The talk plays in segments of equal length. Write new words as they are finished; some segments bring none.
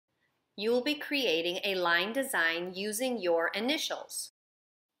You will be creating a line design using your initials.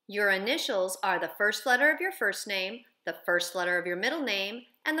 Your initials are the first letter of your first name, the first letter of your middle name,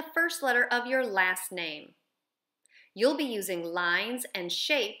 and the first letter of your last name. You'll be using lines and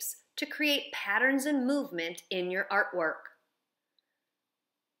shapes to create patterns and movement in your artwork.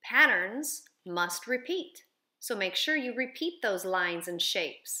 Patterns must repeat, so make sure you repeat those lines and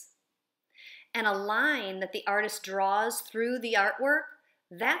shapes. And a line that the artist draws through the artwork,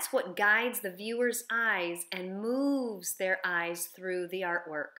 that's what guides the viewer's eyes and moves their eyes through the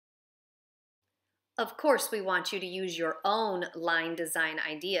artwork. Of course, we want you to use your own line design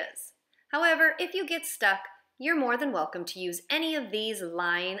ideas. However, if you get stuck, you're more than welcome to use any of these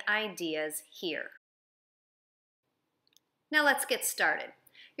line ideas here. Now let's get started.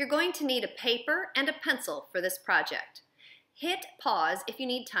 You're going to need a paper and a pencil for this project. Hit pause if you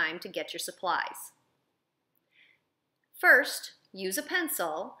need time to get your supplies. First, use a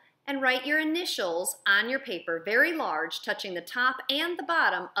pencil and write your initials on your paper very large, touching the top and the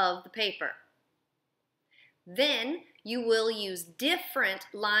bottom of the paper. Then you will use different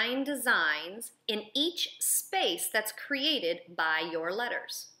line designs in each space that's created by your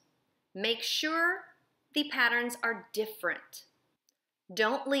letters. Make sure the patterns are different.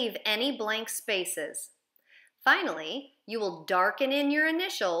 Don't leave any blank spaces. Finally, you will darken in your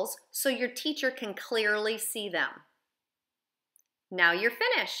initials so your teacher can clearly see them. Now you're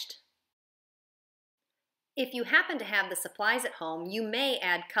finished. If you happen to have the supplies at home, you may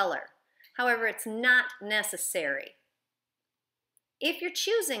add color. However, it's not necessary. If you're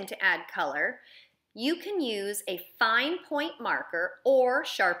choosing to add color, you can use a fine point marker or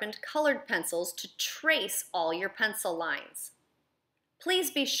sharpened colored pencils to trace all your pencil lines.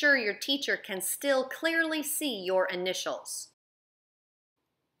 Please be sure your teacher can still clearly see your initials.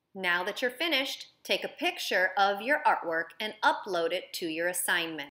 Now that you're finished, take a picture of your artwork and upload it to your assignment.